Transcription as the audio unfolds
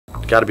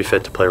got to be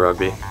fit to play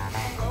rugby.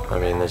 I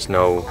mean, there's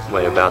no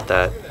way about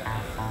that.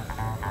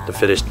 The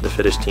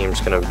fittest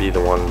team's going to be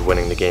the one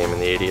winning the game in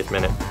the 80th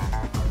minute.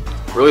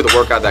 Really, the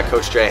workout that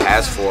Coach Jay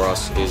has for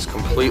us is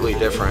completely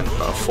different.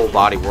 A full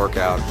body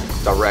workout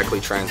directly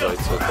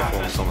translates to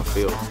performance on the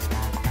field.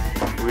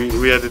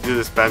 We had to do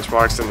this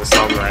benchmarks in the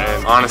summer,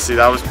 and honestly,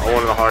 that was one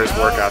of the hardest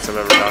workouts I've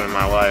ever done in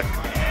my life.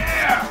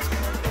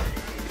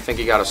 You think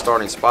you got a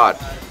starting spot,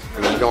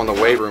 and when you go in the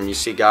weight room, you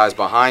see guys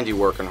behind you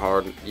working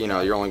hard. You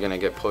know, you're only going to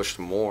get pushed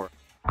more.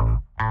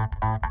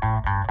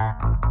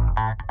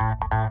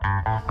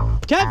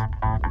 Kev!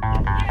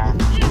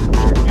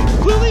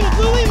 Blue Lima,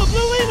 Blue Lima,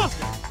 Blue Lima!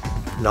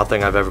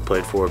 Nothing I've ever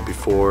played for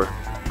before,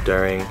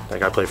 during,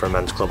 like I played for a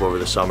men's club over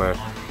the summer.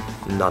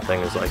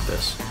 Nothing is like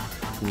this.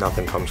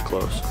 Nothing comes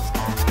close.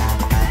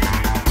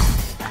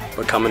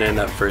 But coming in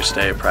that first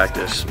day of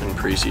practice in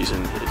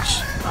preseason,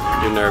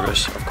 you're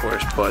nervous, of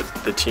course, but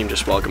the team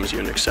just welcomes you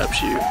and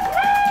accepts you,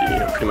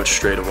 pretty much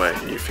straight away.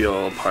 You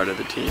feel a part of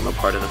the team, a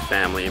part of the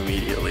family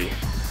immediately.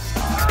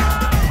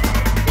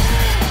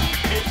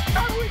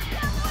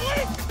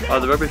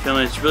 The rugby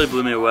family just really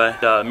blew me away.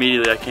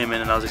 Immediately I came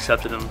in and I was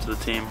accepted into the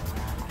team.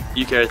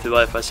 You carry through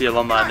life. I see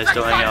alumni and they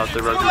still hang out with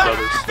their rugby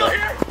brothers.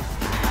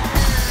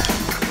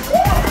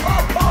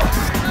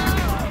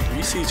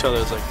 We see each other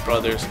as like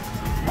brothers.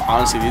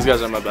 Honestly, these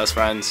guys are my best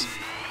friends.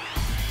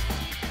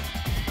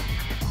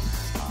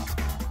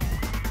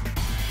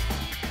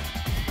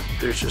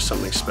 There's just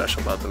something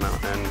special about them,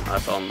 and I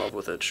fell in love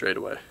with it straight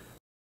away.